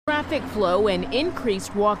Traffic flow and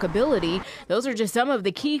increased walkability, those are just some of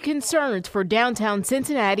the key concerns for downtown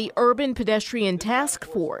Cincinnati Urban Pedestrian Task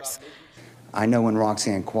Force. I know when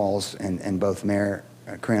Roxanne Qualls and both Mayor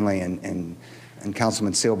Cranley and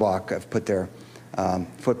Councilman Seelbach have put their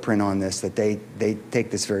footprint on this, that they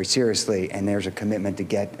take this very seriously, and there's a commitment to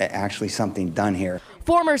get actually something done here.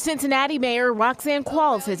 Former Cincinnati Mayor Roxanne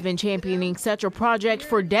Qualls has been championing such a project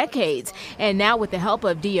for decades, and now with the help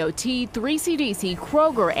of DOT, 3CDC,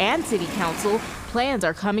 Kroger, and City Council, plans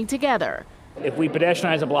are coming together. If we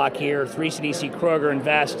pedestrianize a block here, 3CDC, Kroger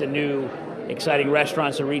invest in new exciting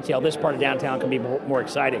restaurants and retail, this part of downtown can be more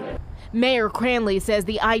exciting. Mayor Cranley says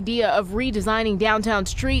the idea of redesigning downtown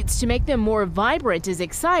streets to make them more vibrant is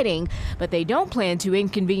exciting, but they don't plan to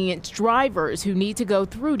inconvenience drivers who need to go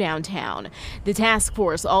through downtown. The task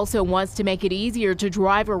force also wants to make it easier to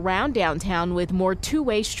drive around downtown with more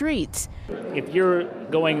two-way streets. If you're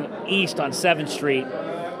going east on 7th Street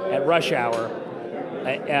at rush hour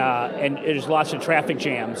and there's lots of traffic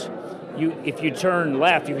jams, if you turn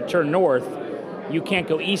left, if you turn north, you can't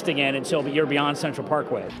go east again until you're beyond Central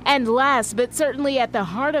Parkway. And last, but certainly at the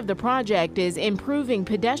heart of the project, is improving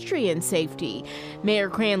pedestrian safety. Mayor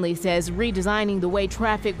Cranley says redesigning the way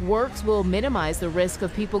traffic works will minimize the risk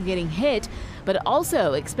of people getting hit, but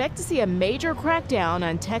also expect to see a major crackdown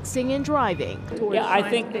on texting and driving. Yeah, I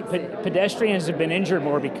think pedestrians have been injured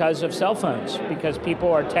more because of cell phones, because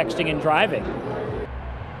people are texting and driving.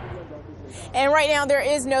 And right now there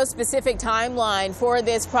is no specific timeline for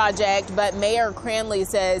this project, but Mayor Cranley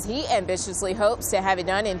says he ambitiously hopes to have it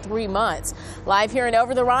done in 3 months. Live here in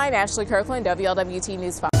Over the Rhine, Ashley Kirkland, WLWT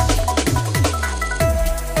News 5.